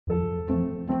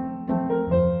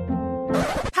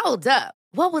Hold up.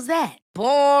 What was that?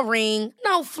 Boring.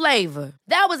 No flavor.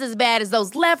 That was as bad as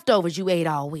those leftovers you ate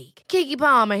all week. Keke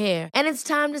Palmer here, and it's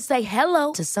time to say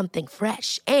hello to something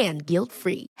fresh and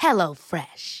guilt-free. Hello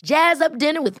Fresh. Jazz up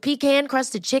dinner with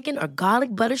pecan-crusted chicken or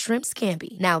garlic butter shrimp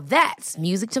scampi. Now that's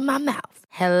music to my mouth.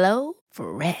 Hello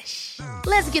Fresh.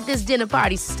 Let's get this dinner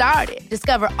party started.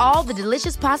 Discover all the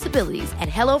delicious possibilities at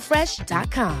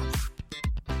hellofresh.com.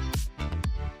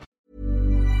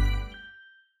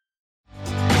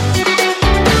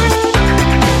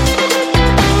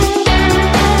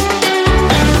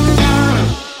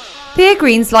 Thea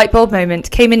Green's light bulb moment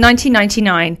came in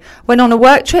 1999 when on a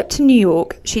work trip to New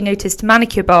York she noticed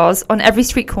manicure bars on every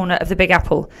street corner of the Big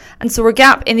Apple and saw a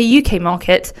gap in the UK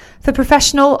market for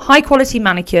professional, high-quality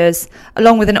manicures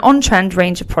along with an on-trend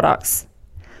range of products.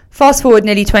 Fast forward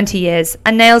nearly 20 years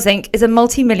and Nails Inc is a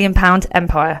multi-million-pound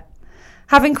empire.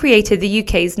 Having created the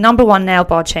UK's #1 nail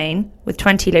bar chain with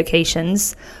 20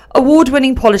 locations,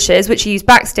 award-winning polishes which are used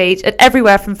backstage at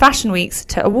everywhere from fashion weeks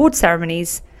to award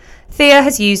ceremonies, Thea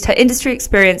has used her industry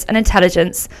experience and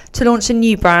intelligence to launch a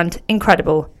new brand,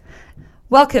 Incredible.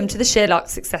 Welcome to the Sheer Luck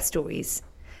Success Stories.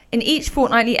 In each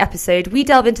fortnightly episode, we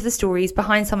delve into the stories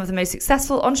behind some of the most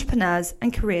successful entrepreneurs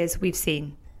and careers we've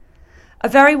seen. A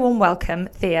very warm welcome,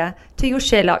 Thea, to your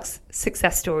Sheer Luck's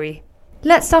success story.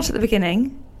 Let's start at the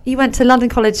beginning. You went to London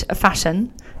College of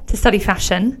Fashion to study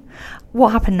fashion.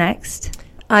 What happened next?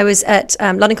 I was at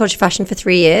London College of Fashion for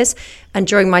 3 years, and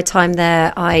during my time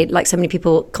there, I, like so many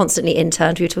people, constantly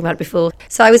interned. We were talking about it before.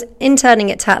 So I was interning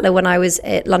at Tatler when I was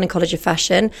at London College of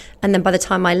Fashion, and then by the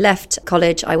time I left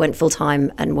college, I went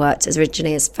full-time and worked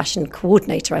originally as fashion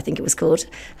coordinator, I think it was called,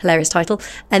 hilarious title,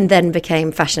 and then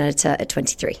became fashion editor at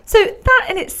 23. So that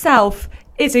in itself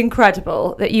is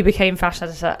incredible that you became fashion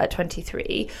editor at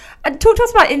 23. And talk to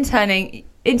us about interning.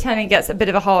 Interning gets a bit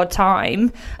of a hard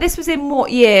time. This was in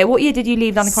what year? What year did you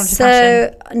leave London College of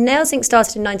Fashion? So Nails Inc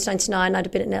started in 1999. I'd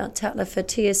have been at Tatler for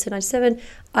 2 years, so 97.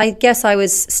 I guess I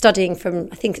was studying from,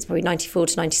 I think it's probably 94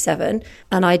 to 97.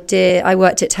 And I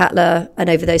worked at Tatler, and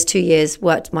over those 2 years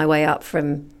worked my way up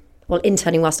from,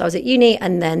 interning whilst I was at uni,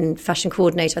 and then fashion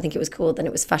coordinator, I think it was called. Then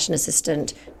it was fashion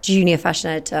assistant, junior fashion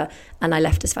editor, and I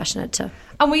left as fashion editor.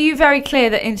 And were you very clear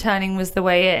that interning was the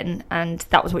way in and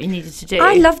that was what you needed to do?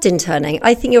 I loved interning.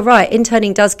 I think you're right.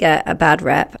 Interning does get a bad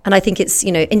rep. And I think it's,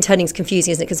 interning's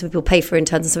confusing, isn't it? Because some people pay for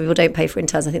interns and some people don't pay for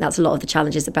interns. I think that's a lot of the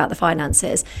challenges about the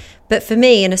finances. But for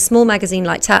me, in a small magazine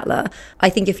like Tatler, I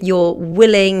think if you're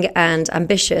willing and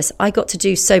ambitious, I got to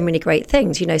do so many great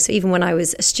things, So even when I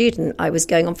was a student, I was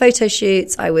going on photo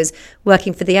shoots, I was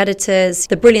working for the editors.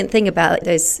 The brilliant thing about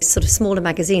those sort of smaller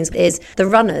magazines is the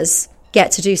runners get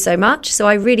to do so much. So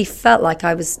I really felt like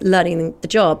I was learning the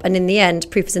job. And in the end,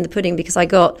 proof is in the pudding, because I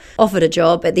got offered a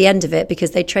job at the end of it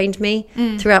because they trained me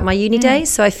throughout my uni days.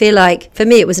 So I feel like for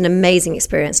me, it was an amazing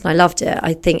experience and I loved it.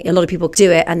 I think a lot of people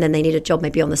do it and then they need a job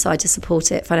maybe on the side to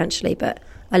support it financially. But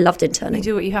I loved interning. You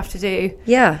do what you have to do.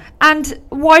 Yeah. And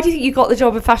why do you think you got the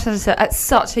job of fashion editor at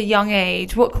such a young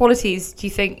age? What qualities do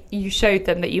you think you showed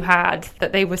them that you had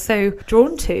that they were so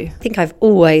drawn to? I think I've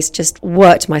always just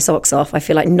worked my socks off. I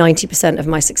feel like 90% of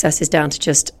my success is down to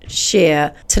just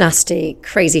sheer tenacity,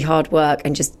 crazy hard work,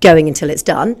 and just going until it's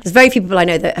done. There's very few people I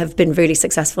know that have been really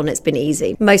successful and it's been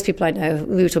easy. Most people I know,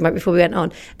 we were talking about before we went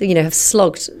on, that, have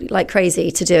slogged like crazy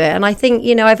to do it. And I think,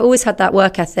 I've always had that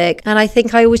work ethic, and I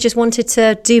think I always just wanted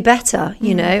to do better,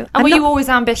 And were you always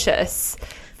ambitious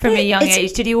from a young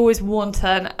age? Did you always want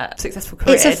a successful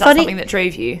career? Is that something that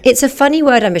drove you? It's a funny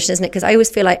word, ambition, isn't it? Because I always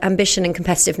feel like ambition and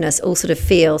competitiveness all sort of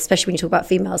feel, especially when you talk about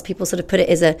females, people sort of put it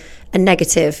as a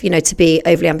negative, to be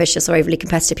overly ambitious or overly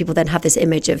competitive. People then have this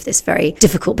image of this very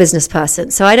difficult business person.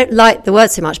 So I don't like the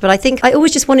word so much, but I think I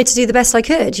always just wanted to do the best I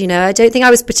could, I don't think I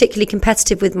was particularly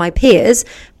competitive with my peers,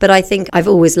 but I think I've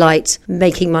always liked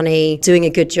making money, doing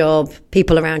a good job,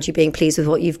 people around you being pleased with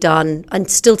what you've done. And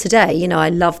still today, I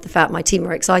love the fact my team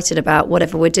are excited about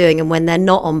whatever we're doing, and when they're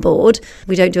not on board,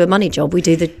 we don't do a money job, we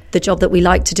do the job that we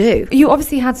like to do. You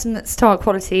obviously had some star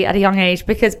quality at a young age,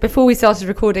 because before we started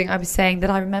recording I was saying that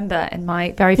I remember in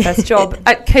my very first job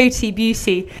at Coty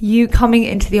Beauty, you coming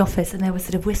into the office and there were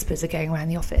sort of whispers going around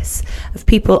the office of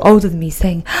people older than me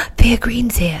saying, Thea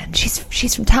Green's here and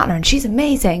she's from Tatler and she's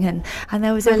amazing, and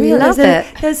there was a real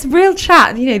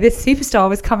chat, this superstar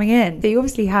was coming in. So you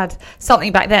obviously had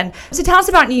something back then. So tell us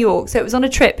about New York. So it was on a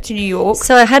trip to New York.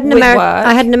 So I had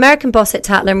an American boss at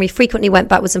Tatler, and we frequently went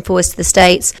backwards and forwards to the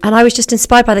States. And I was just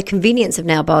inspired by the convenience of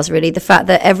nail bars, really. The fact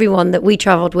that everyone that we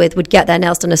travelled with would get their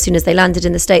nails done as soon as they landed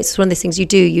in the States. It's one of those things you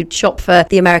do. You'd shop for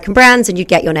the American brands and you'd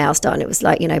get your nails done. It was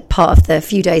like, part of the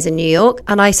few days in New York.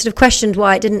 And I sort of questioned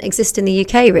why it didn't exist in the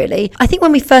UK, really. I think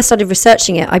when we first started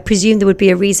researching it, I presumed there would be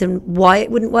a reason why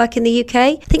it wouldn't work in the UK.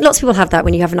 I think lots of people have that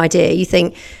when you have an idea. You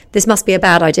think, this must be a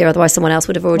bad idea, otherwise someone else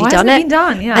would have already done it. Been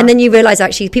done? Yeah. And then you realise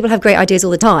actually people have great ideas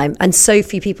all the time, and so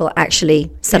few people actually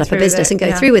set up a business and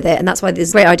go through with it. And that's why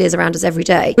there's great ideas around us every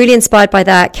day. Really inspired by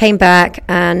that, came back,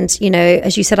 and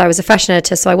as you said, I was a fashion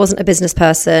editor, so I wasn't a business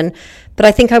person, but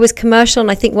I think I was commercial.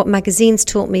 And I think what magazines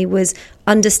taught me was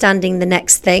understanding the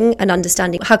next thing and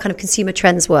understanding how kind of consumer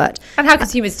trends worked. And how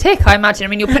consumers tick, I imagine. I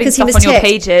mean, you're putting stuff on your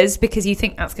pages because you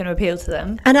think that's going to appeal to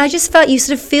them. And I just felt you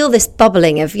sort of feel this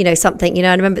bubbling of, something, and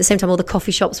I remember at the same time all the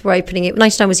coffee shops were opening.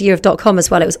 99 was a year of .com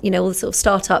as well. It was, all the sort of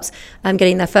startups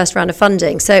getting their first round of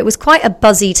funding. So it was quite a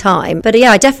buzzy time. But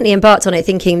I definitely embarked on it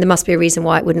thinking there must be a reason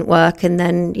why it wouldn't work. And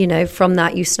then, from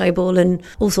that you snowball and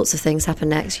all sorts of things happen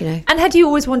next, And had you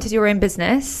always wanted your own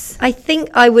business? I think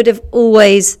I would have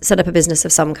always set up a business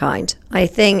of some kind. I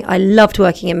think I loved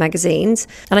working in magazines,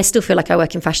 and I still feel like I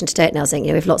work in fashion today at Nails Inc. We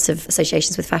have lots of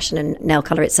associations with fashion, and nail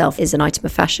colour itself is an item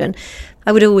of fashion.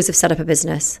 I would always have set up a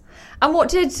business. And what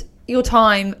did your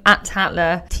time at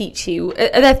Tatler teach you?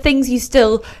 Are there things you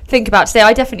still think about today?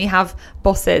 I definitely have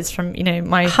bosses from,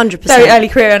 my 100%. Very early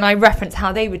career, and I reference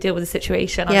how they would deal with the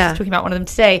situation. I was just talking about one of them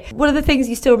today. What are the things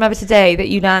you still remember today that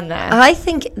you learned there? I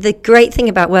think the great thing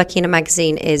about working in a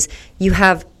magazine is you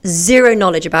have zero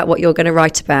knowledge about what you're going to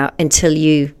write about until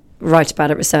you write about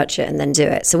it, research it, and then do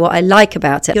it. So what I like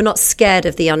about it, you're not scared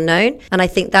of the unknown. And I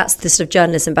think that's the sort of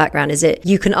journalism background, is it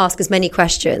you can ask as many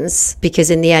questions because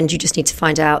in the end you just need to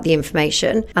find out the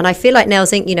information. And I feel like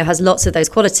Nails Inc. has lots of those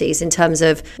qualities in terms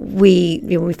of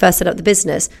when we first set up the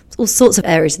business, all sorts of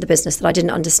areas of the business that I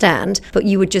didn't understand, but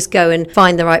you would just go and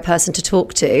find the right person to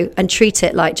talk to and treat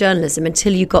it like journalism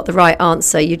until you got the right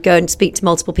answer. You'd go and speak to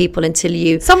multiple people until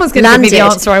you someone's going to give me the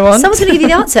answer I want. Someone's going to give you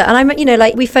the answer. And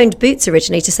I'm, we phoned Boots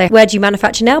originally to say, where do you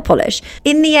manufacture nail polish?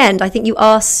 In the end, I think you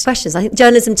ask questions. I think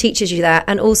journalism teaches you that.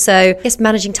 And also,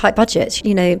 managing tight budgets.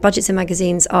 Budgets in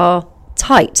magazines are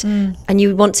tight, and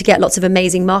you want to get lots of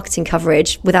amazing marketing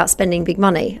coverage without spending big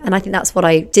money. And I think that's what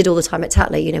I did all the time at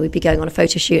Tatler. We'd be going on a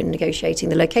photo shoot and negotiating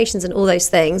the locations and all those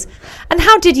things. And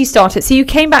how did you start it? So you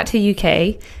came back to the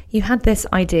UK. You had this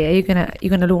idea. You're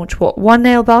gonna launch what? One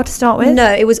nail bar to start with?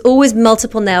 No, it was always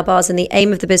multiple nail bars, and the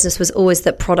aim of the business was always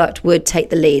that product would take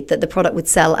the lead, that the product would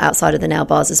sell outside of the nail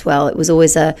bars as well. It was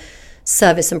always a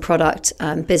service and product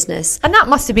business. And that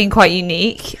must have been quite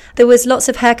unique. There was lots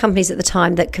of hair companies at the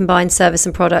time that combined service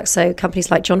and product, so companies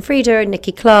like John Frieda and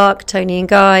Nikki Clark, Tony and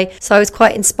Guy. So I was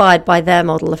quite inspired by their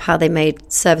model of how they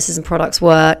made services and products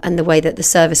work, and the way that the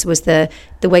service was the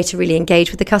way to really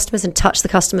engage with the customers and touch the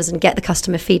customers and get the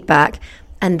customer feedback,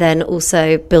 and then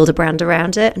also build a brand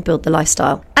around it and build the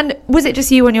lifestyle. And was it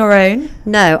just you on your own?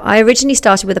 No, I originally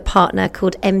started with a partner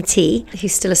called MT,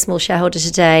 who's still a small shareholder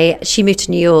today. She moved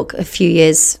to New York a few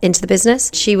years into the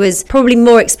business. She was probably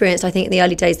more experienced, I think, in the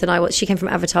early days than I was. She came from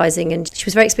advertising, and she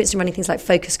was very experienced in running things like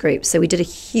focus groups. So we did a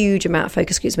huge amount of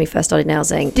focus groups when we first started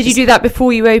Nails Inc. Did you do that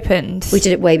before you opened? We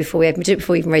did it way before we opened. We did it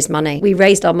before we even raised money. We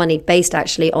raised our money based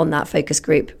actually on that focus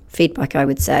group feedback, I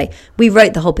would say. We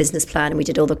wrote the whole business plan and we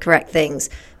did all the correct things,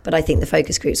 but I think the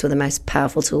focus groups were the most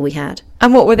powerful tool we had.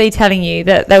 And what were they telling you?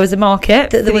 That there was a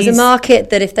market? That there was a market,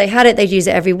 that if they had it, they'd use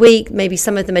it every week. Maybe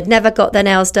some of them had never got their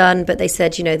nails done, but they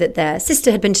said, that their sister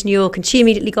had been to New York and she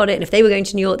immediately got it, and if they were going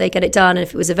to New York, they'd get it done, and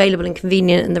if it was available and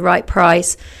convenient and the right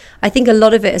price. I think a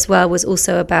lot of it as well was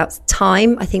also about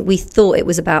time. I think we thought it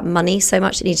was about money so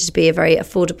much. It needed to be a very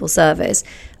affordable service.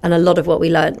 And a lot of what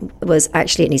we learned was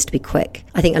actually it needs to be quick.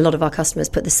 I think a lot of our customers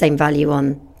put the same value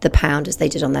on the pound as they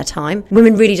did on their time.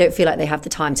 Women really don't feel like they have the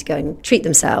time to go and treat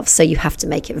themselves, so you have to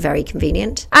make it very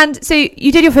convenient. And so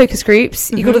you did your focus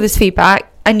groups, you got all this feedback,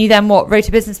 and you then wrote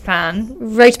a business plan?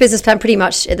 Wrote a business plan pretty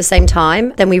much at the same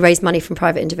time. Then we raised money from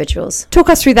private individuals. Talk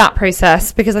us through that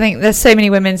process, because I think there's so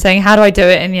many women saying, how do I do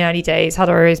it in the early days? How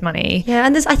do I raise money? Yeah,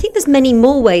 and I think there's many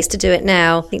more ways to do it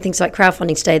now. I think things like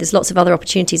crowdfunding today, there's lots of other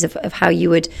opportunities of how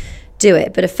you would do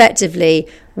it. But effectively,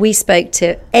 we spoke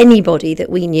to anybody that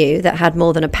we knew that had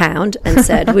more than £1 and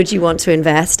said, would you want to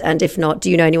invest? And if not, do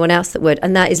you know anyone else that would?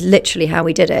 And that is literally how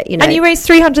we did it. And you raised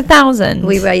 300,000?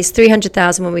 We raised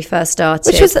 300,000 when we first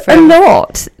started. Which was a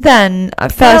lot then,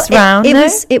 first round.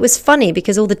 It was funny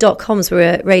because all the .coms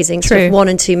were raising sort of 1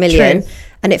 and 2 million. True.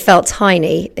 and it felt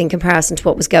tiny in comparison to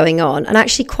what was going on. And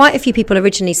actually quite a few people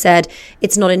originally said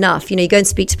it's not enough. You go and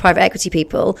speak to private equity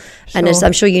people, and as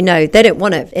I'm sure you know, they don't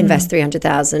want to invest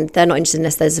 300,000. They're not interested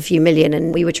unless there's a few million.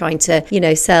 And we were trying to,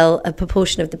 sell a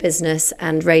proportion of the business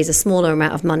and raise a smaller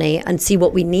amount of money and see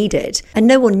what we needed. And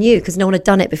no one knew because no one had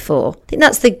done it before. I think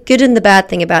that's the good and the bad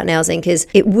thing about Nails Inc. is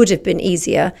it would have been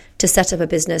easier to set up a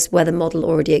business where the model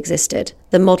already existed.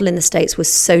 The model in the States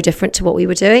was so different to what we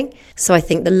were doing. So I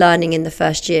think the learning in the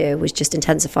first year was just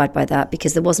intensified by that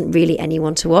because there wasn't really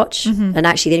anyone to watch. And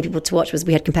actually the only people to watch was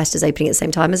we had competitors opening at the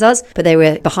same time as us, but they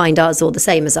were behind us or the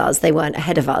same as us. They weren't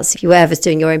ahead of us. If you were ever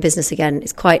doing your own business again,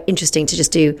 it's quite interesting to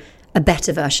just do a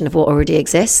better version of what already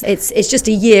exists. It's just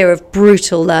a year of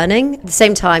brutal learning. At the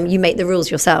same time, you make the rules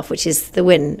yourself, which is the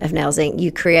win of Nails Inc. You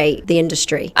create the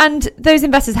industry. And those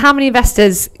investors, how many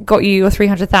investors got you your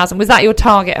 300,000? Was that your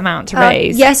target amount to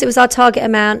raise? Yes, it was our target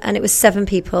amount, and it was 7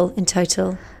 people in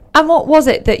total. And what was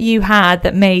it that you had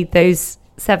that made those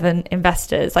 7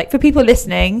 investors? Like, for people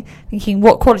listening, thinking,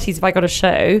 what qualities have I got to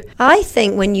show? I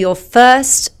think when you're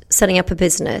first setting up a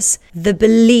business, the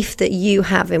belief that you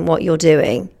have in what you're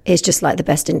doing is just like the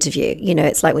best interview.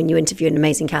 It's like when you interview an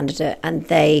amazing candidate and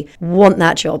they want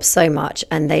that job so much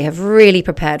and they have really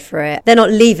prepared for it. They're not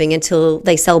leaving until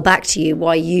they sell back to you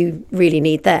why you really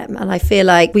need them. And I feel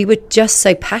like we were just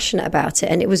so passionate about it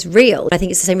and it was real. I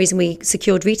think it's the same reason we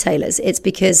secured retailers. It's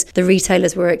because the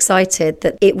retailers were excited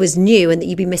that it was new and that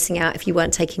you'd be missing out if you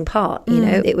weren't taking part.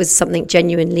 It was something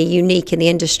genuinely unique in the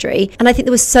industry. And I think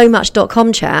there was so much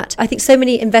 .com chat. I think so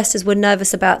many investors were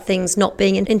nervous about things not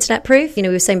being internet proof. We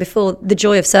were saying before, the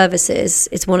joy of services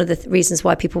is one of the reasons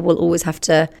why people will always have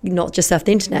to not just surf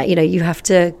the internet. You have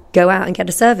to go out and get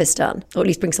a service done, or at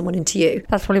least bring someone into you.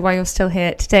 That's probably why you're still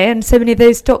here today, and so many of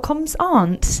those .coms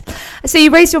aren't. So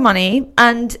you raised your money,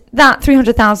 and that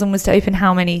 300,000 was to open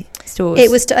how many stores?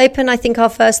 It was to open, I think, our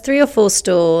first 3 or 4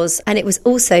 stores, and it was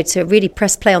also to really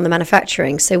press play on the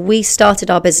manufacturing. So we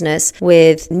started our business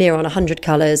with near on 100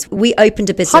 colours. We opened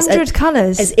a business 100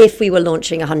 colours as if we were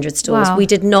launching 100 stores. Wow. We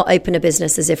did not open a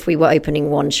business as if we were opening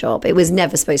one shop. It was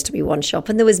never supposed to be one shop,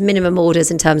 and there was minimum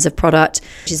orders in terms of product,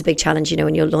 which is a big challenge,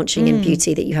 when you're launching in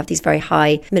beauty, that you have these very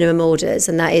high minimum orders,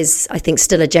 and that is, I think,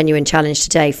 still a genuine challenge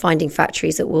today. Finding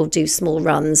factories that will do small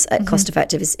runs at cost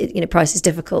effective is, price is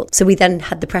difficult. So we then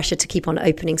had the pressure to keep on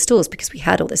opening stores because we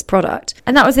had all this product.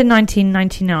 And that was in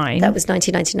 1999? That was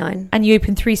 1999. And you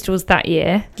opened 3 stores that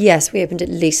year? Yes, we opened at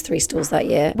least 3 stores that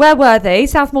year. Where were they?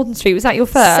 South Molton Street, was that your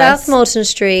first? South Molton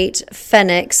Street,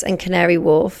 Phoenix and Canary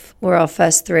Wharf were our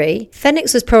first 3.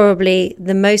 Phoenix was probably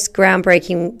the most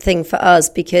groundbreaking thing for us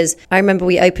because I remember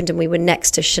we opened and we were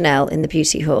next to Chanel in the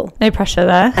beauty hall. No pressure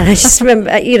there. And I just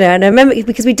remember, and I remember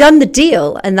because we'd done the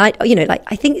deal, and I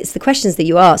think it's the questions that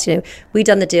you asked. We'd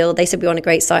done the deal. They said we were on a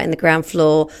great site in the ground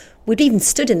floor. We'd even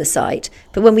stood in the site,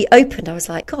 but when we opened, I was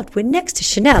like, God, we're next to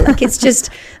Chanel. Like, it's just,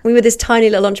 we were this tiny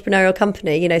little entrepreneurial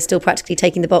company, still practically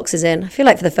taking the boxes in. I feel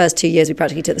like for the first 2 years, we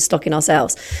practically took the stock in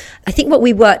ourselves. I think what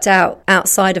we worked out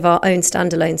outside of our own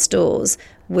standalone stores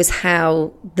was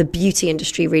how the beauty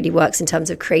industry really works in terms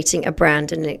of creating a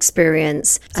brand and an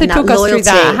experience. So and talk that us loyalty. through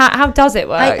that. How does it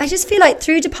work? I just feel like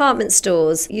through department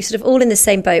stores, you're sort of all in the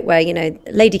same boat where, a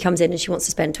lady comes in and she wants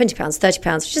to spend £20,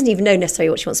 £30. She doesn't even know necessarily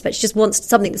what she wants to spend. She just wants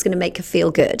something that's going to make her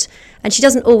feel good. And she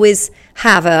doesn't always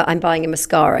have I'm buying a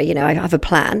mascara, I have a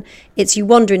plan. It's you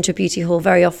wander into a beauty hall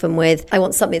very often with, I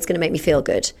want something that's going to make me feel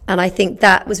good. And I think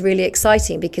that was really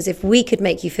exciting because if we could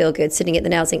make you feel good sitting at the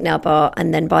Nails Inc. nail bar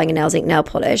and then buying a Nails Inc. nail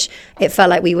polish, it felt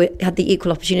like we had the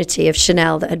equal opportunity of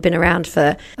Chanel that had been around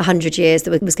for 100 years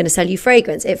that was going to sell you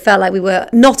fragrance. It felt like we were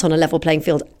not on a level playing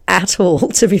field at all,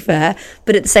 to be fair,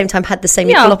 but at the same time had the same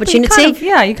equal opportunity.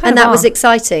 And that was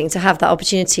exciting to have that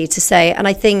opportunity to say. And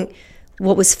I think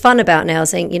what was fun about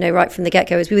Nails Inc., right from the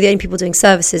get-go, is we were the only people doing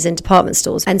services in department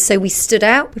stores. And so we stood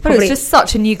out. But it was just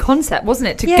such a new concept, wasn't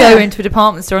it? To go into a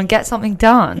department store and get something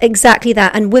done. Exactly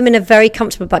that. And women are very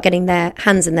comfortable about getting their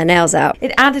hands and their nails out.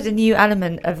 It added a new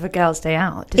element of a girl's day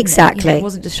out, didn't Exactly. it? It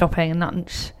wasn't just shopping and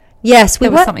lunch. Yes, there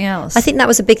was something else. I think that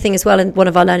was a big thing as well. And one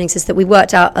of our learnings is that we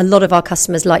worked out a lot of our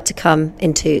customers like to come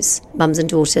in twos, mums and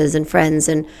daughters and friends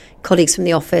and colleagues from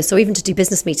the office, or even to do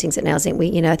business meetings at Nails Inc.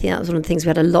 I think that was one of the things we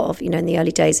had a lot of, in the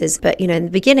early days. But in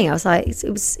the beginning, I was like,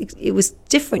 it was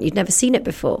different. You'd never seen it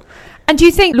before. And do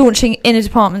you think launching in a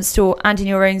department store and in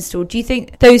your own store, do you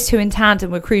think those two in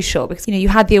tandem were crucial? Because, you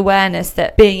had the awareness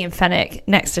that being in Fenwick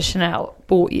next to Chanel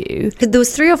bought you. There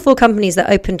was 3 or 4 companies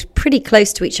that opened pretty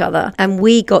close to each other, and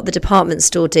we got the department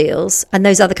store deals, and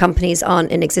those other companies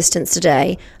aren't in existence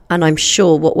today. And I'm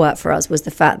sure what worked for us was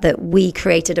the fact that we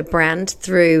created a brand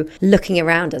through looking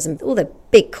around us, and all the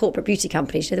big corporate beauty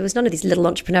companies. There was none of these little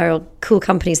entrepreneurial cool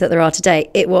companies that there are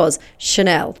today. It was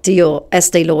Chanel, Dior,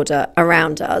 Estee Lauder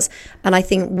around us. And I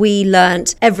think we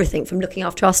learnt everything from looking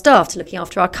after our staff to looking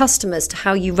after our customers to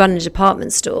how you run a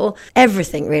department store.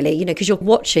 Everything really, because you're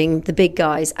watching the big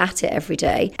guys at it every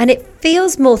day. And it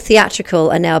feels more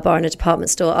theatrical, a nail bar in a department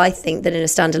store, I think, than in a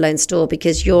standalone store,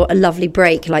 because you're a lovely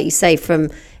break, like you say, from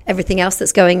everything else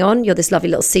that's going on. You're this lovely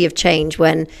little sea of change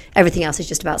when everything else is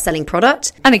just about selling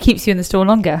product. And it keeps you in the store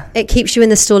longer. It keeps you in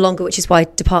the store longer, which is why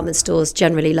department stores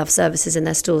generally love services in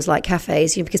their stores like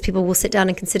cafes, because people will sit down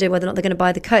and consider whether or not they're going to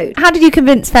buy the coat. How did you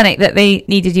convince Fenwick that they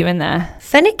needed you in there?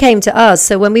 Fenwick came to us.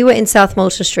 So when we were in South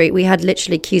Moulton Street, we had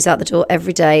literally queues out the door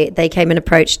every day. They came and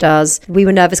approached us. We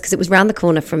were nervous because it was round the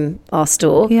corner from our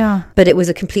store. Yeah. But it was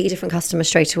a completely different customer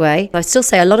straight away. I still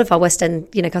say a lot of our West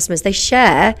End, customers, they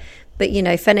share. But,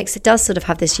 Fenwick's, it does sort of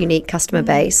have this unique customer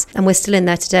base, and we're still in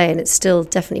there today, and it's still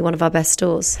definitely one of our best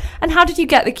stores. And how did you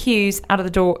get the queues out of the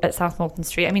door at South Moulton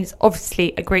Street? I mean, it's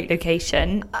obviously a great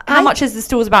location. How much is the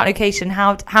stores about location?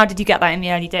 How did you get that in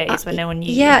the early days when no one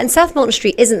knew you? And South Moulton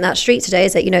Street isn't that street today,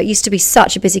 is it? It used to be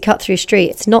such a busy cut-through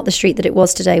street. It's not the street that it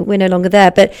was today. We're no longer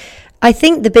there. But I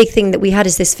think the big thing that we had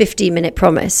is this 15-minute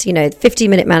promise,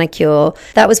 15-minute manicure.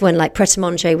 That was when like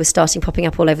Pret-a-Manger was starting popping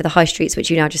up all over the high streets, which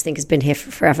you now just think has been here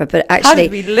forever. But actually, how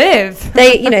did we live?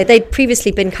 They'd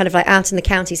previously been kind of like out in the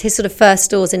counties. His sort of first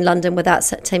stores in London were that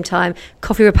same time.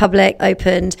 Coffee Republic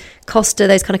opened, Costa,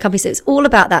 those kind of companies. So it's all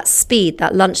about that speed,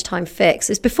 that lunchtime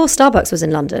fix. It's before Starbucks was in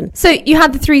London. So you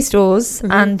had the 3 stores,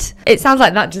 and it sounds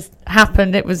like that just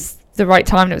happened. It was the right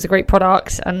time and it was a great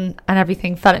product, and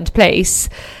everything fell into place.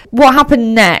 What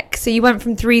happened next? So you went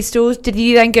from 3 stores. Did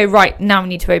you then go, right, now we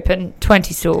need to open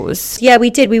 20 stores? Yeah, we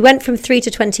did. We went from 3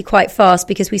 to 20 quite fast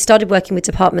because we started working with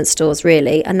department stores,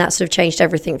 really, and that sort of changed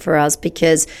everything for us,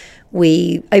 because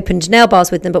we opened nail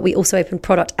bars with them, but we also opened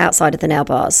product outside of the nail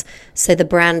bars. So the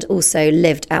brand also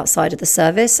lived outside of the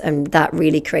service, and that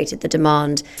really created the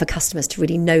demand for customers to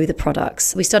really know the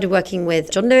products. We started working with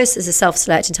John Lewis as a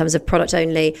self-select in terms of product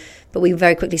only, but we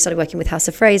very quickly started working with House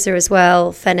of Fraser as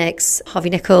well, Fenwick's, Harvey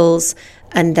Nichols,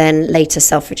 and then later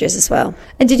Selfridges as well.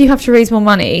 And did you have to raise more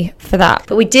money for that?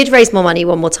 But we did raise more money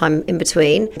one more time in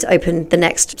between to open the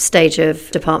next stage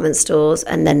of department stores,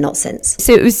 and then not since.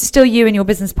 So it was still you and your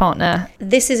business partner?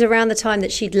 This is around the time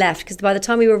that she'd left, because by the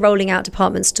time we were rolling out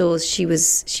department stores,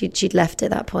 she'd left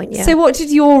at that point, yeah. So what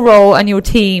did your role and your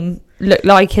team look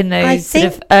like in those sort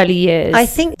of early years? I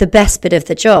think the best bit of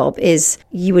the job is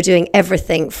you were doing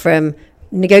everything from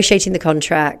negotiating the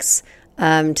contracts,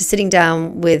 to sitting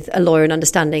down with a lawyer and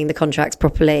understanding the contracts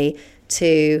properly,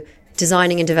 to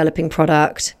designing and developing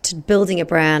product, to building a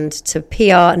brand, to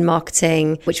PR and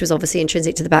marketing, which was obviously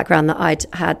intrinsic to the background that I'd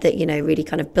had, that, really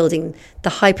kind of building the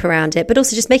hype around it, but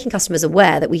also just making customers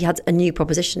aware that we had a new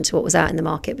proposition to what was out in the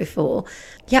market before.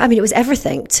 Yeah, I mean, it was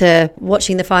everything, to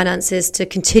watching the finances, to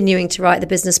continuing to write the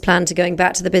business plan, to going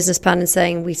back to the business plan and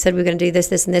saying, we said we were going to do this,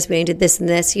 this and this, we only did this and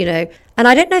this, And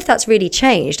I don't know if that's really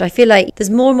changed. I feel like there's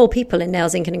more and more people in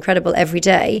Nails Inc. and Incredible every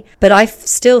day, but I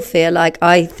still feel like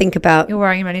I think about... You're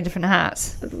wearing many different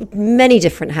hats. Many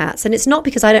different hats. And it's not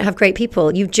because I don't have great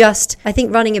people. I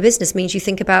think running a business means you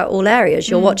think about all areas.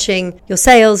 You're watching your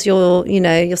sales, your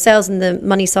sales and the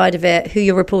money side of it, who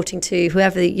you're reporting to,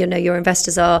 whoever, your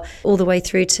investors are, all the way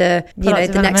through to,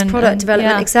 the next product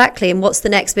development. Yeah. Exactly. And what's the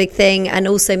next big thing? And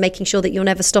also making sure that you're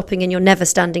never stopping and you're never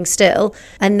standing still.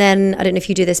 And then, I don't know if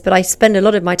you do this, but I spend a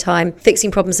lot of my time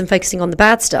fixing problems and focusing on the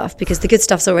bad stuff, because the good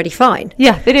stuff's already fine.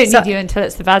 Yeah, they don't need you until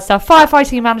it's the bad stuff.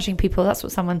 Firefighting and managing people, that's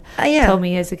what someone told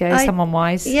me years ago, someone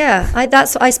wise. Yeah,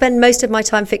 I spend most of my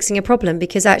time fixing a problem,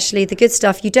 because actually the good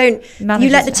stuff, you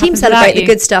let the team celebrate the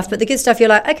good stuff, but the good stuff you're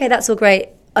like, okay, that's all great,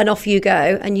 and off you go,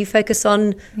 and you focus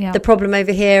on the problem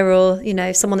over here, or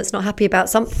someone that's not happy about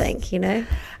something.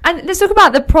 And let's talk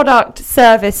about the product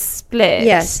service split.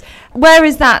 Yes. Where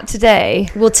is that today?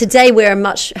 Well, today we're a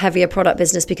much heavier product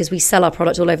business because we sell our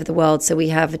product all over the world. So we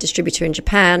have a distributor in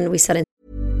Japan, we sell in...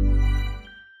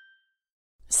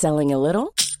 Selling a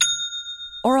little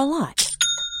or a lot?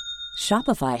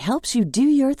 Shopify helps you do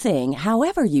your thing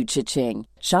however you cha-ching.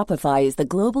 Shopify is the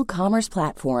global commerce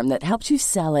platform that helps you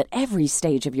sell at every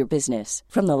stage of your business.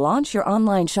 From the launch your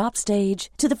online shop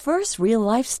stage to the first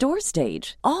real-life store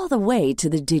stage, all the way to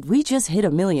the did we just hit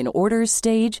a million orders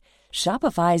stage.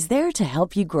 Shopify is there to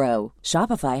help you grow.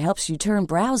 Shopify helps you turn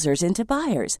browsers into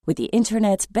buyers with the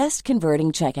internet's best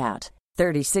converting checkout.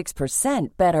 36%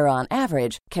 better on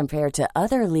average compared to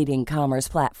other leading commerce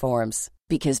platforms.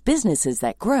 Because businesses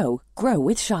that grow, grow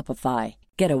with Shopify.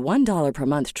 Get a $1 per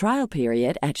month trial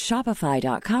period at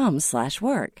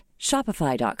shopify.com/work.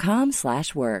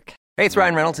 Shopify.com/work. Hey, it's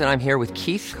Ryan Reynolds, and I'm here with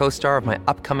Keith, co-star of my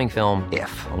upcoming film,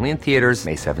 If, only in theaters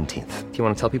May 17th. Do you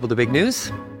want to tell people the big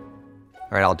news?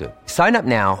 All right, I'll do it. Sign up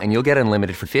now and you'll get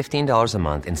unlimited for $15 a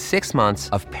month and 6 months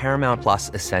of Paramount Plus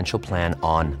Essential Plan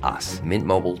on us.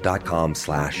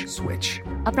 MintMobile.com/switch.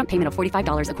 Upfront payment of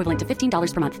 $45 equivalent to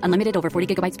 $15 per month. Unlimited over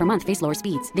 40 gigabytes per month. Face lower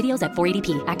speeds. Videos at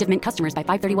 480p. Active Mint customers by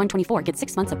 531.24 get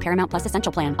 6 months of Paramount Plus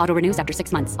Essential Plan. Auto renews after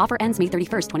 6 months. Offer ends May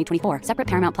 31st, 2024. Separate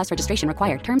Paramount Plus registration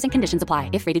required. Terms and conditions apply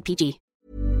if rated PG.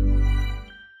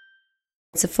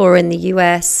 Sephora in the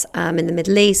US, in the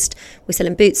Middle East, we sell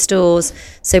in boot stores.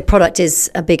 So product is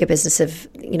a bigger business of,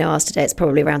 ours today. It's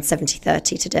probably around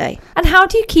 70-30 today. And how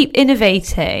do you keep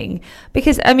innovating?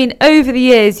 Because, over the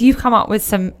years, you've come up with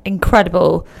some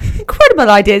incredible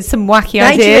ideas, some wacky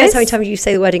ideas. Do you notice how many times you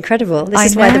say the word incredible? This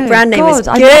is why the brand name is good.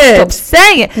 I must stop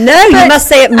saying it. No, you must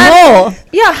say it more.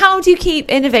 How do you keep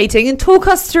innovating? And talk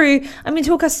us through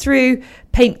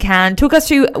Paint Can. Talk us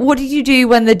through, what did you do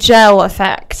when the gel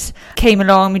effect came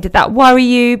along? Did that worry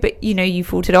you? But, you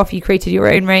fought it off. You created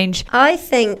your own range. I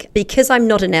think because I'm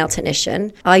not a nail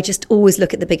technician, I just always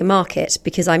look at the bigger market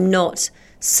because I'm not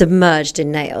submerged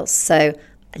in nails. So I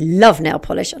love nail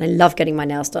polish and I love getting my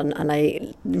nails done. And I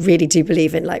really do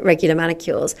believe in regular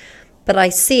manicures. But I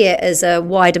see it as a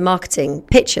wider marketing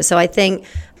picture. So I think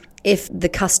if the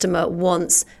customer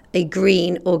wants a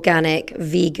green, organic,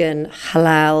 vegan,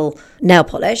 halal nail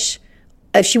polish,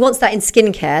 if she wants that in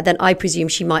skincare, then I presume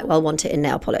she might well want it in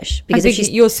nail polish. Because if she's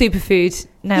your superfood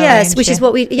nail range, which is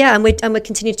what we and we're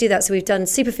continuing to do that. So we've done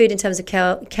superfood in terms of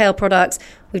kale products.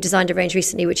 We've designed a range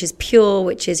recently which is pure,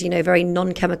 which is very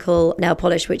non-chemical nail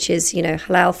polish, which is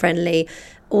halal friendly.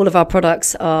 All of our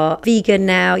products are vegan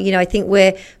now. I think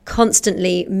we're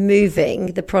constantly moving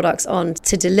the products on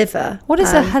to deliver. What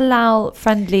is a halal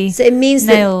friendly? So it means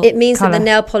that the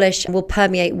nail polish will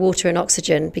permeate water and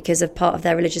oxygen because of part of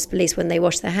their religious beliefs. When they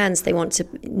wash their hands, they want to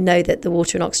know that the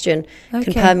water and oxygen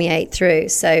can permeate through.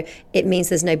 So it means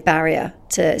there's no barrier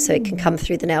so it can come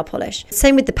through the nail polish.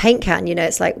 Same with the paint can.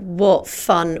 It's like, what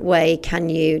fun way can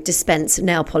you dispense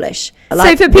nail polish?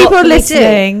 So for people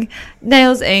listening,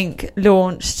 Nails Inc.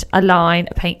 launched a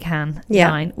paint can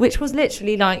line, which was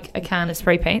literally like a can of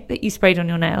spray paint that you sprayed on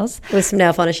your nails with some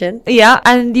nail varnish in. Yeah,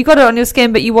 and you got it on your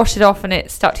skin, but you washed it off and it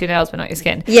stuck to your nails, but not your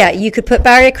skin. Yeah, you could put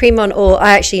barrier cream on, or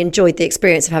I actually enjoyed the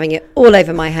experience of having it all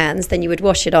over my hands. Then you would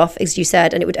wash it off, as you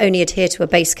said, and it would only adhere to a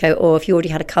base coat, or if you already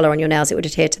had a colour on your nails, it would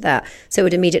adhere to that. So it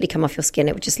would immediately come off your skin.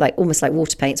 It would just almost like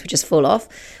water paints would just fall off,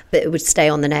 but it would stay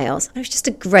on the nails. And it was just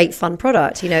a great fun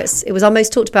product. It was our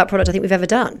most talked about product I think we've ever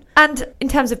done. And in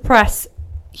terms of press,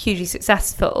 hugely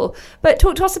successful. But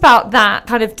talk to us about that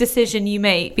kind of decision you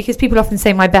make, because people often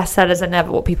say my best sellers are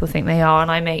never what people think they are,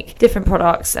 and I make different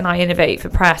products and I innovate for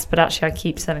press, but actually I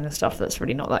keep selling the stuff that's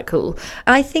really not that cool.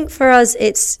 I think for us,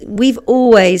 we've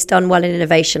always done well in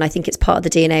innovation. I think it's part of the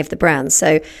DNA of the brand.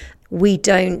 So we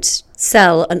don't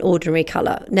sell an ordinary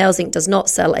colour. Nails Inc. does not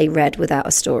sell a red without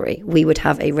a story. We would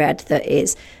have a red that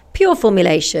is pure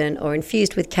formulation or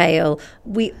infused with kale.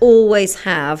 We always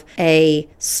have a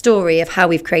story of how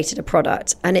we've created a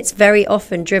product, and it's very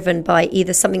often driven by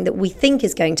either something that we think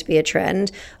is going to be a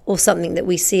trend or something that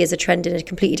we see as a trend in a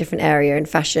completely different area in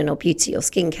fashion or beauty or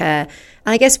skincare. And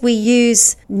I guess we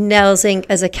use Nails Inc.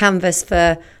 as a canvas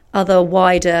for other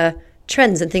wider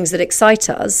trends and things that excite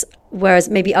us, whereas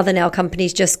maybe other nail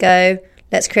companies just go,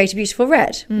 let's create a beautiful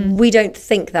red. We don't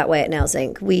think that way at Nails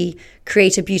Inc. We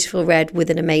create a beautiful red with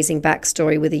an amazing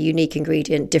backstory, with a unique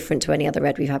ingredient different to any other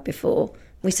red we've had before.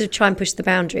 We sort of try and push the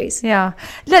boundaries. Yeah.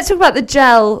 Let's talk about the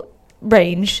gel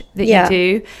range that you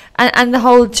do and the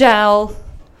whole gel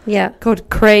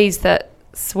craze that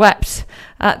swept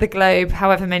the globe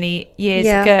however many years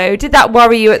ago. Did that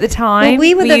worry you at the time?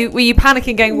 Well, were you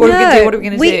panicking going, what are we going to do? What are we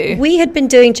going to do? We had been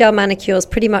doing gel manicures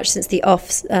pretty much since the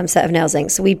offset of Nails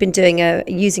Inc. So we'd been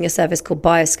using a service called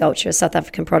Biosculpture, a South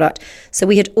African product. So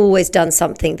we had always done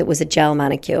something that was a gel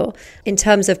manicure. In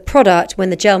terms of product,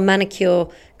 when the gel manicure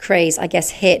craze, I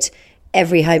guess, hit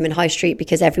every home in High Street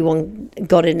because everyone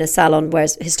got it in a salon,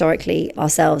 whereas historically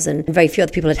ourselves and very few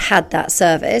other people had that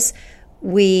service,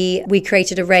 we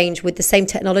created a range with the same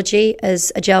technology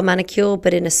as a gel manicure,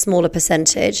 but in a smaller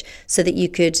percentage, so that you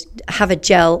could have a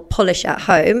gel polish at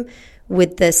home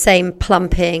with the same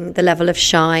plumping, the level of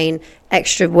shine,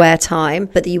 extra wear time,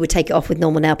 but that you would take it off with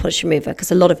normal nail polish remover,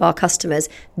 because a lot of our customers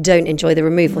don't enjoy the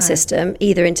removal system,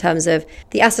 either in terms of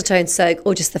the acetone soak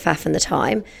or just the faff and the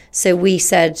time. So we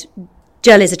said,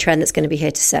 gel is a trend that's going to be here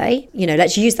to stay.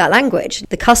 Let's use that language.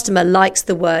 The customer likes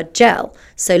the word gel,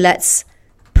 so let's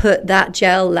put that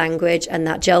gel language and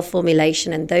that gel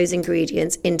formulation and those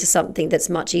ingredients into something that's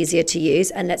much easier to use.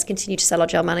 And let's continue to sell our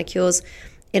gel manicures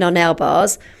in our nail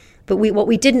bars. But what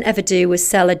we didn't ever do was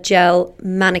sell a gel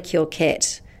manicure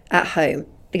kit at home.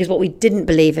 Because what we didn't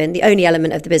believe in, the only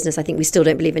element of the business I think we still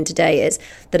don't believe in today, is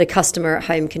that a customer at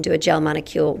home can do a gel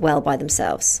manicure well by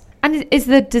themselves. And is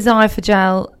the desire for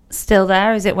gel still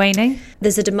there? Is it waning?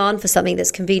 There's a demand for something that's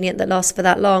convenient, that lasts for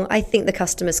that long. I think the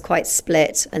customer's quite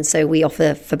split, and so we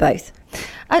offer for both.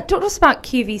 Talk to us about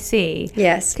QVC.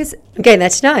 Yes, because I'm going there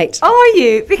tonight. Oh, are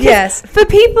you? Because yes. For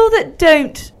people that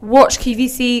don't watch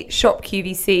QVC, shop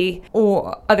QVC,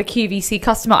 or are the QVC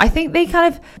customer, I think they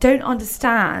kind of don't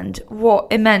understand what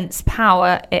immense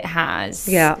power it has.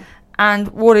 Yeah. And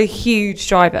what a huge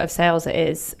driver of sales it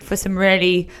is for some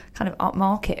really kind of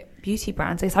upmarket beauty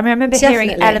brands. I remember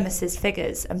hearing Elemis's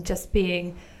figures and just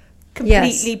being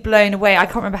completely blown away. I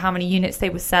can't remember how many units they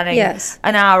were selling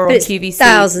an hour on QVC.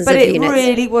 Thousands of units. But it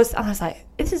really was. And I was like,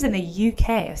 this is in the UK.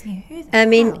 I was thinking, who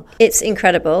the hell? It's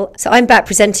incredible. So I'm back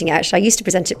presenting it, actually. I used to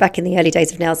present it back in the early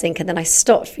days of Nails Inc. and then I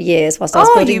stopped for years whilst I was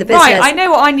building the business. Right. I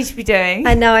know what I need to be doing.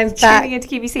 And now I'm back. Tuning into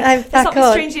QVC. There's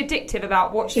something strangely addictive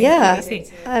about watching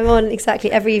QVC. I'm on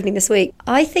exactly every evening this week.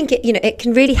 I think it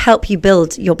can really help you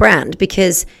build your brand,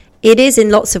 because it is in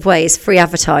lots of ways free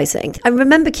advertising. I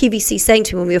remember QVC saying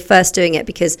to me when we were first doing it,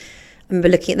 because I remember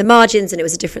looking at the margins and it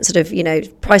was a different sort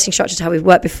of, pricing structure to how we've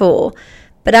worked before.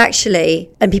 But actually,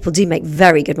 and people do make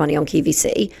very good money on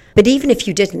QVC, but even if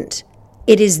you didn't,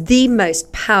 it is the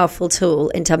most powerful tool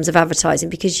in terms of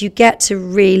advertising, because you get to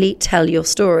really tell your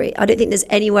story. I don't think there's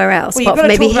anywhere else. Well, you've got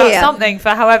to talk about something for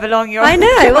however long you're on. I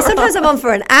know. Well, sometimes I'm on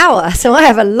for an hour, so I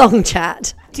have a long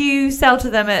chat. Do you sell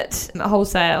to them at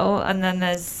wholesale, and then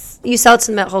you sell to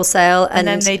them at wholesale, and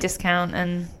then they discount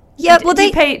and... Yeah, well,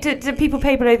 do people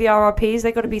pay below the RRPs?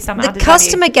 They've got to be some added value. The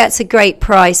customer gets a great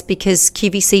price because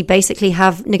QVC basically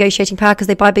have negotiating power because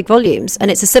they buy big volumes. And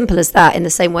it's as simple as that, in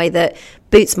the same way that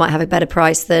Boots might have a better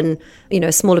price than,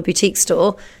 a smaller boutique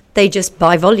store. They just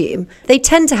buy volume. They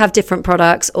tend to have different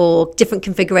products or different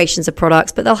configurations of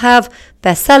products, but they'll have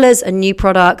bestsellers and new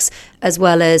products, as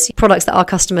well as products that our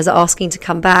customers are asking to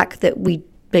come back that we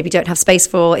maybe don't have space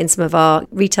for in some of our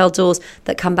retail doors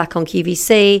that come back on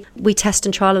QVC. We test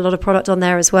and trial a lot of product on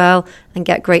there as well and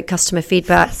get great customer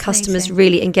feedback. Customers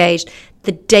really engaged.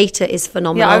 The data is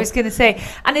phenomenal. Yeah, I was going to say.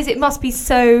 And it must be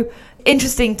so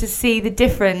interesting to see the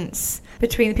difference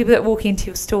between the people that walk into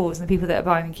your stores and the people that are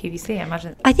buying in QVC, I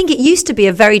imagine. I think it used to be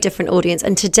a very different audience.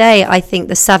 And today, I think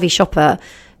the savvy shopper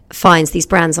finds these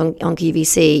brands on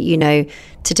QVC.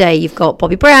 Today you've got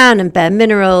Bobbi Brown and Bare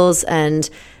Minerals and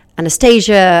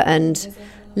Anastasia and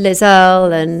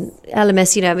Lizelle and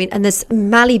Elemis, and there's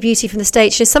Mally Beauty from the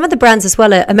States. Some of the brands as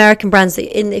well are American brands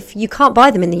that if you can't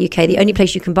buy them in the UK, the only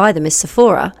place you can buy them is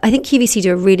Sephora. I think QVC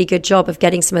do a really good job of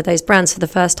getting some of those brands for the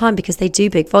first time because they do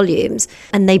big volumes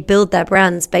and they build their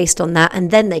brands based on that,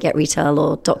 and then they get retail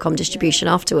or .com distribution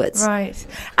afterwards. Right.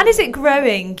 And is it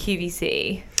growing,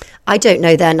 QVC? I don't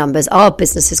know their numbers. Our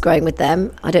business is growing with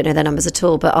them. I don't know their numbers at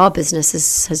all, but our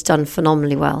business has done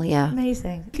phenomenally well, yeah.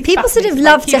 Amazing. People sort of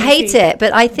love to hate it,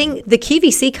 but I think the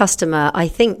QVC customer,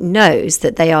 knows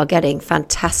that they are getting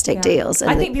fantastic deals.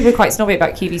 And I think people are quite snobby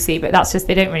about QVC, but that's just,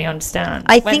 they don't really understand.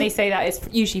 When they say that, it's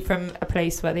usually from a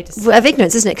place where they just... Of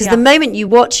ignorance, isn't it? Because the moment you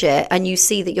watch it and you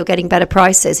see that you're getting better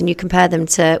prices and you compare them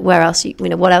to where else,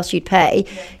 what else you'd pay,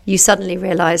 you suddenly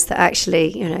realise that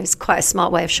actually, it's quite a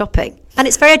smart way of shopping. And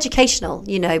it's very educational,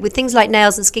 with things like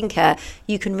nails and skincare,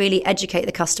 you can really educate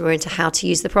the customer into how to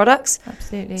use the products.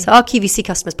 Absolutely. So our QVC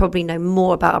customers probably know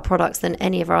more about our products than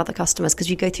any of our other customers because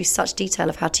we go through such detail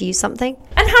of how to use something.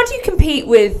 And how do you compete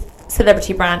with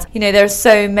celebrity brands? There are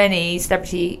so many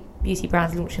celebrity beauty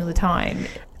brands launching all the time.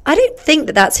 I don't think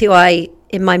that that's who I,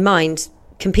 in my mind,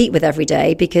 compete with every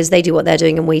day because they do what they're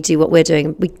doing and we do what we're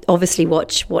doing. We obviously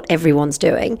watch what everyone's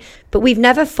doing, but we've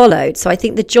never followed. So I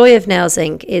think the joy of Nails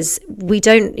Inc. is we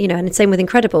don't, and the same with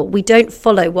Incredible, we don't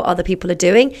follow what other people are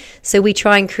doing. So we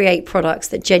try and create products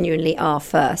that genuinely are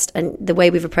first. And the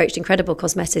way we've approached Incredible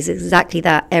Cosmetics is exactly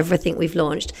that. Everything we've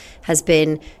launched has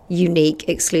been unique,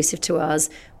 exclusive to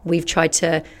us. We've tried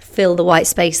to fill the white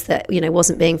space that,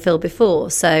 wasn't being filled before.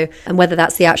 So, and whether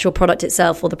that's the actual product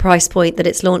itself or the price point that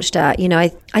it's launched at,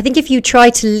 I think if you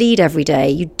try to lead every day,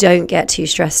 you don't get too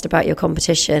stressed about your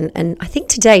competition. And I think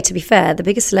today, to be fair, the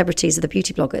biggest celebrities are the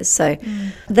beauty bloggers. So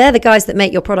they're the guys that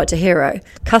make your product a hero.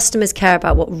 Customers care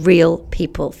about what real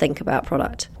people think about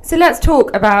product. So let's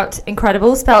talk about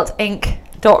Incredible, spelt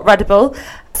Inc.Redible,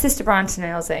 sister brand to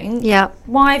Nails Inc. Yeah.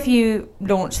 Why have you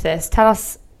launched this? Tell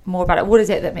us more about it. What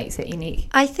is it that makes it unique?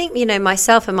 I think,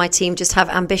 myself and my team just have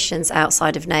ambitions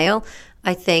outside of nail.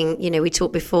 I think, we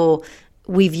talked before,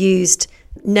 we've used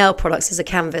nail products as a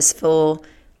canvas for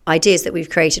ideas that we've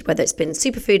created, whether it's been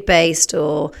superfood based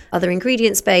or other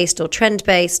ingredients based or trend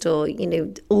based or,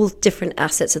 all different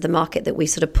assets of the market that we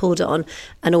sort of pulled on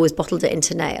and always bottled it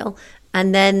into nail.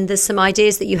 And then there's some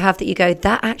ideas that you have that you go,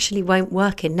 that actually won't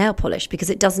work in nail polish because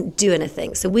it doesn't do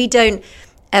anything. So we don't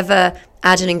ever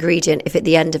add an ingredient if at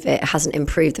the end of it hasn't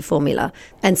improved the formula.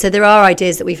 And so there are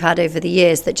ideas that we've had over the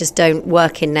years that just don't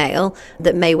work in nail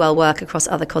that may well work across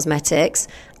other cosmetics.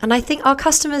 And I think our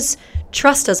customers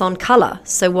trust us on colour.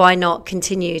 So why not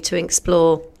continue to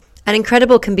explore? And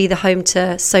Incredible can be the home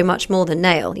to so much more than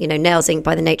nail. Nails Inc.,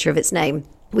 by the nature of its name,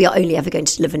 we are only ever going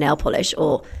to deliver nail polish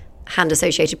or hand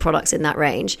associated products in that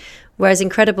range. Whereas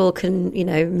Incredible can,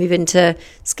 move into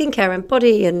skincare and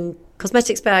body and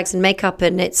cosmetics bags and makeup,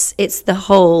 and it's the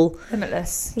whole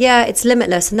limitless. Yeah, it's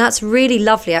limitless, and that's really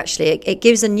lovely. Actually, it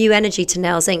gives a new energy to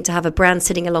Nails Inc. to have a brand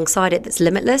sitting alongside it that's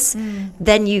limitless.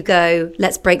 Then you go,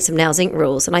 let's break some Nails Inc.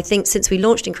 rules. And I think since we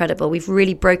launched Incredible, we've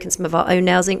really broken some of our own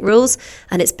Nails Inc. rules,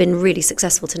 and it's been really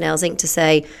successful to Nails Inc. to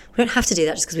say we don't have to do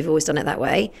that just because we've always done it that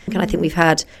way. And I think we've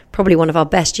had probably one of our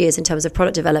best years in terms of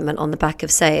product development on the back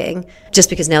of saying just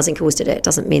because Nails Inc. always did it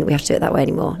doesn't mean that we have to do it that way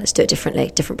anymore. Let's do it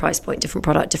differently, different price point, different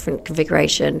product, different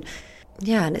configuration.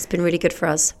 Yeah, and it's been really good for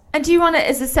us. And do you run it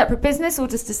as a separate business or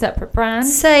just a separate brand?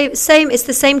 Same. It's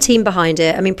the same team behind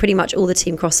it. I mean, pretty much all the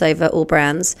team crossover, all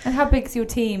brands. And how big's your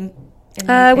team?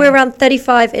 We're around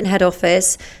 35 in head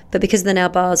office, but because of the nail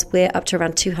bars, we're up to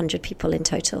around 200 people in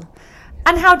total.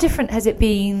 And how different has it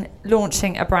been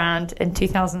launching a brand in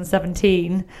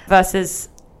 2017 versus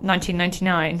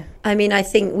 1999? I mean, I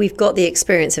think we've got the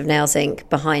experience of Nails Inc.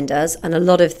 behind us, and a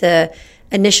lot of the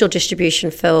initial distribution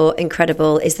for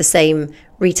Incredible is the same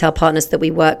retail partners that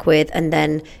we work with, and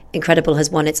then Incredible has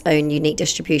won its own unique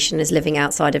distribution, is living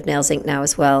outside of Nails Inc. now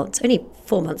as well. It's only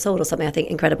 4 months old or something, I think,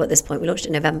 Incredible at this point. We launched it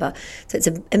in November, so it's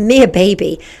a mere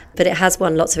baby, but it has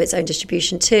won lots of its own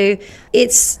distribution too.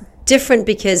 It's different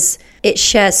because it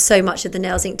shares so much of the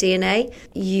Nails Inc. DNA.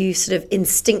 You sort of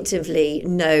instinctively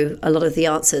know a lot of the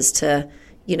answers to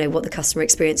what the customer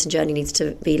experience and journey needs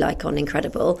to be like on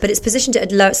Incredible. But it's positioned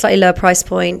at a slightly lower price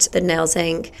point than Nails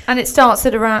Inc. And it starts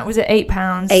at around, was it £8?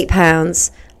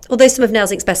 £8. Although some of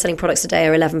Nails Inc.'s best-selling products today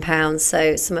are £11,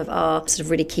 so some of our sort of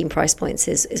really keen price points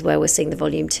is where we're seeing the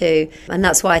volume too. And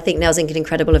that's why I think Nails Inc. and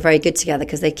Incredible are very good together,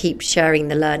 because they keep sharing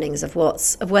the learnings of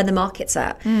where the market's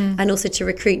at, and also to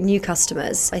recruit new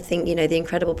customers. I think, the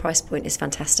Incredible price point is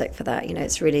fantastic for that.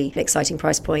 It's really an exciting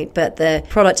price point, but the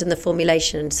product and the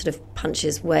formulation sort of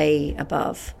punches way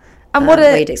above what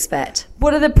you'd expect.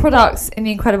 What are the products in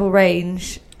the Incredible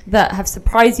range that have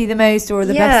surprised you the most, or are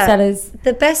the best sellers?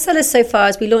 The best sellers so far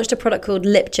is we launched a product called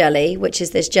Lip Jelly, which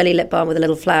is this jelly lip balm with a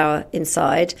little flower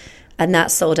inside, and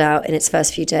that sold out in its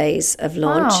first few days of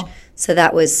launch. Wow. So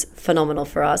that was phenomenal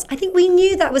for us. I think we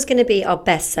knew that was going to be our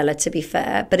best seller, to be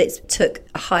fair, but it took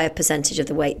a higher percentage of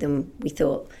the weight than we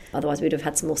thought. Otherwise, we'd have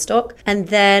had some more stock. And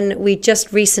then we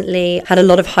just recently had a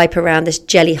lot of hype around this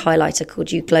jelly highlighter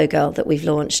called You Glow Girl that we've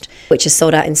launched, which is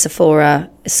sold out in Sephora.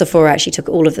 Sephora actually took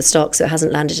all of the stock, so it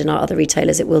hasn't landed in our other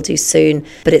retailers. It will do soon,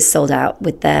 but it's sold out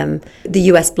with them. The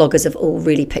US bloggers have all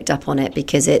really picked up on it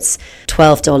because it's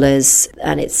 $12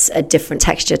 and it's a different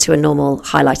texture to a normal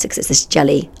highlighter because it's this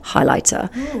jelly highlighter.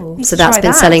 Ooh, so that's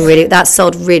been selling really, that's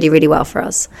sold really, really well for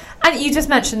us. And you just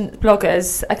mentioned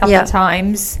bloggers a couple of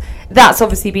times. That's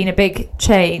obviously been a big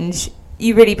change.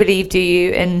 You really believe, do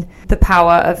you, in the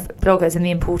power of bloggers and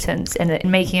the importance in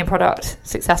making a product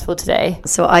successful today?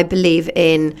 So I believe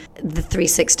in the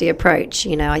 360 approach.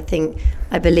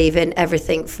 I believe in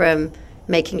everything from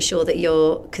making sure that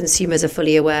your consumers are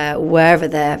fully aware wherever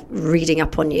they're reading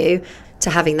up on you, to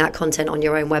having that content on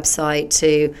your own website,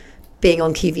 to being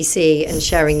on QVC and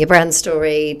sharing your brand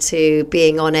story, to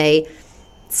being on a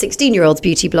 16-year-old's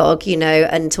beauty blog,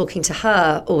 and talking to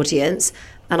her audience.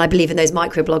 And I believe in those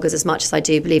micro bloggers as much as I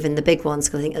do believe in the big ones,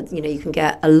 because I think, you can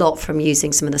get a lot from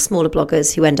using some of the smaller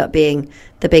bloggers who end up being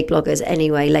the big bloggers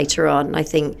anyway later on. And I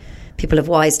think people have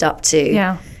wised up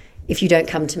to, if you don't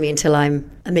come to me until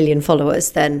I'm 1 million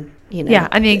followers, then, Yeah,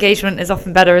 and the engagement is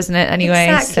often better, isn't it, anyway?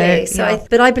 Exactly.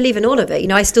 But I believe in all of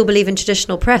it. I still believe in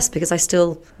traditional press because I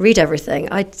still read everything.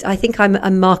 I think I'm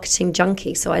a marketing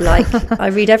junkie, so I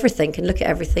read everything and look at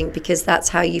everything because that's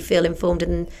how you feel informed,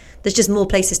 and there's just more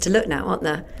places to look now, aren't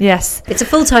there? Yes. It's a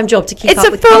full-time job to keep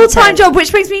up with It's a full-time job, which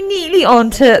brings me neatly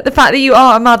on to the fact that you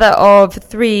are a mother of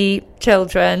 3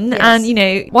 children. Yes.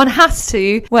 And, one has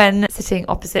to, when sitting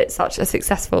opposite such a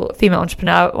successful female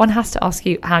entrepreneur, one has to ask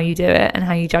you how you do it and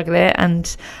how you juggle it,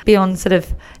 and beyond sort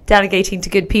of delegating to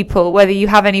good people, whether you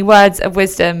have any words of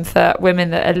wisdom for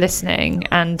women that are listening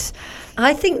and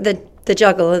I think the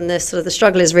juggle and the sort of the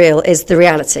struggle is real, is the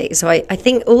reality. So I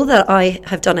think all that I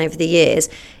have done over the years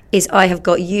is I have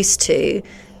got used to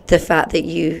the fact that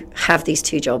you have these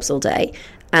two jobs all day,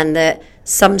 and that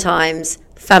sometimes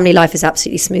family life is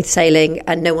absolutely smooth sailing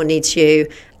and no one needs you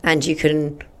and you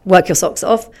can work your socks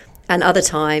off, and other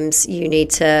times you need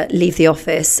to leave the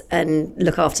office and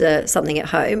look after something at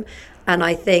home. And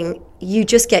I think you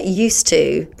just get used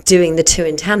to doing the two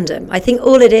in tandem. I think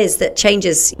all it is that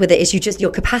changes with it is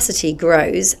your capacity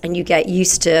grows and you get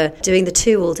used to doing the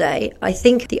two all day. I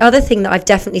think the other thing that I've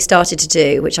definitely started to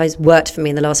do, which has worked for me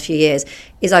in the last few years,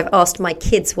 is I've asked my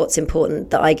kids what's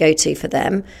important that I go to for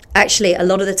them. Actually, a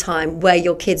lot of the time where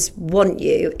your kids want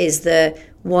you is the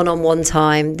one-on-one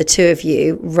time, the two of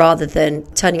you, rather than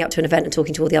turning up to an event and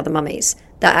talking to all the other mummies.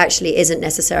 That actually isn't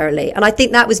necessarily. And I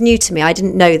think that was new to me. I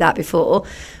didn't know that before.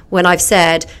 When I've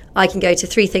said, I can go to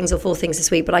 3 things or 4 things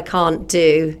this week, but I can't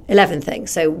do 11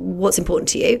 things. So what's important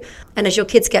to you? And as your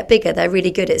kids get bigger, they're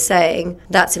really good at saying,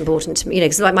 that's important to me. You know,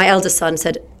 because like my eldest son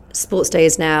said, sports day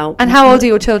is now. And how old are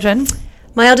your children?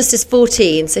 My eldest is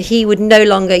 14, so he would no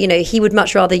longer, he would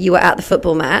much rather you were at the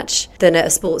football match than at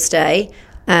a sports day.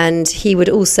 And he would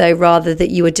also rather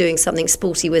that you were doing something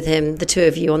sporty with him, the two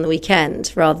of you, on the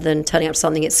weekend, rather than turning up to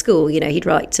something at school. He'd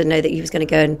like to know that he was going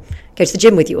to go to the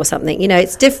gym with you or something.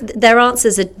 It's different. Their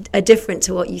answers are different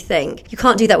to what you think. You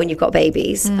can't do that when you've got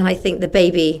babies. And I think the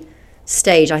baby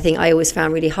stage, I always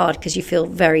found really hard, because you feel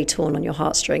very torn on your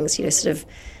heartstrings, sort of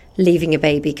leaving a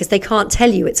baby, because they can't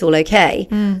tell you it's all okay.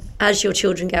 As your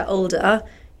children get older,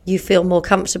 you feel more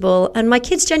comfortable. And my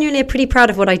kids genuinely are pretty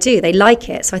proud of what I do. They like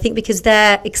it. So I think because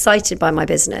they're excited by my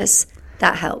business,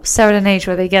 that helps. They're at an age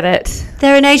where they get it.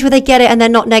 They're an age where they get it and they're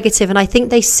not negative. And I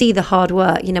think they see the hard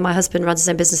work. My husband runs his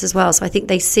own business as well. So I think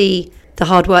they see the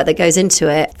hard work that goes into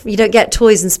it. You don't get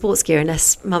toys and sports gear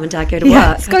unless mum and dad go to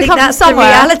work. It's got to I think come that's from somewhere.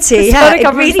 the reality.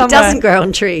 It really doesn't grow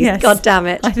on trees. Yes. God damn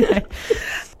it. I know.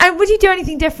 And would you do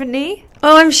anything differently?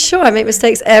 Oh, I'm sure I make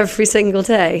mistakes every single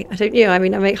day. I don't I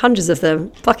make hundreds of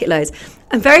them, bucket loads.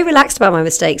 I'm very relaxed about my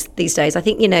mistakes these days. I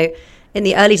think, in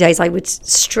the early days I would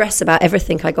stress about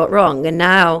everything I got wrong. And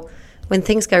now when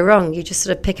things go wrong, you just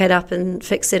sort of pick it up and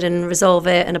fix it and resolve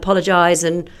it and apologise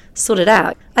and sort it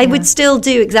out. I would still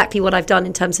do exactly what I've done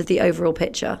in terms of the overall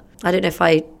picture. I don't know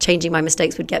if changing my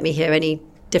mistakes would get me here any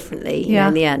differently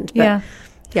in the end.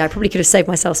 But I probably could have saved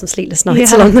myself some sleepless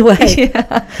nights along the way.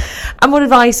 And what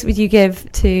advice would you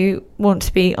give to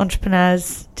want-to-be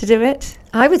entrepreneurs to do it?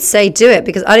 I would say do it,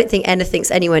 because I don't think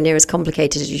anything's anywhere near as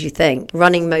complicated as you think.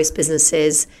 Running most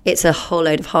businesses, it's a whole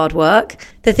load of hard work.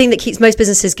 The thing that keeps most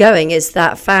businesses going is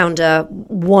that founder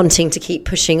wanting to keep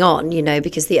pushing on,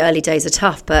 because the early days are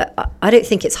tough. But I don't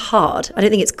think it's hard. I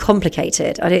don't think it's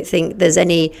complicated. I don't think there's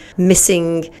any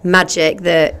missing magic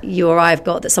that you or I have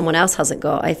got that someone else hasn't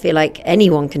got. I feel like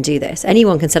anyone can do this.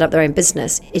 Anyone can set up their own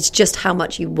business. It's just how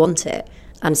much you want it.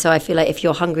 And so I feel like if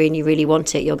you're hungry and you really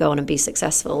want it, you'll go on and be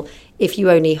successful. If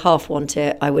you only half want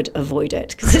it, I would avoid it,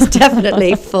 because it's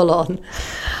definitely full on.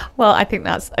 Well, I think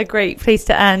that's a great place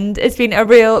to end. It's been a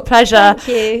real pleasure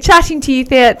chatting to you,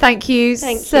 Thea. Thank you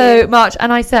so much.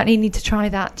 And I certainly need to try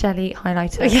that jelly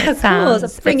highlighter. Yeah, of course.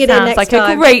 I'll bring it in next like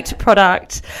time. A great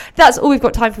product. That's all we've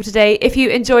got time for today. If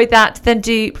you enjoyed that, then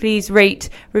do please rate,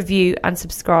 review and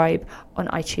subscribe on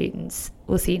iTunes.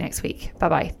 We'll see you next week.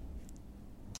 Bye-bye.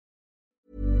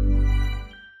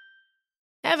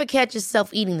 Ever catch yourself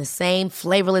eating the same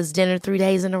flavorless dinner 3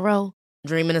 days in a row?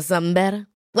 Dreaming of something better?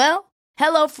 Well,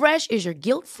 HelloFresh is your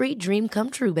guilt-free dream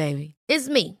come true, baby. It's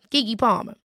me, Keke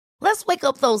Palmer. Let's wake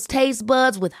up those taste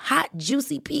buds with hot,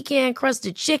 juicy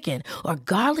pecan-crusted chicken or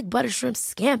garlic butter shrimp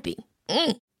scampi.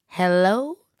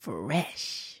 Hello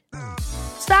Fresh.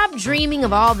 Stop dreaming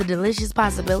of all the delicious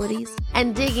possibilities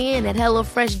and dig in at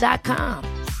HelloFresh.com.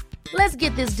 Let's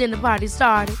get this dinner party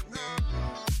started.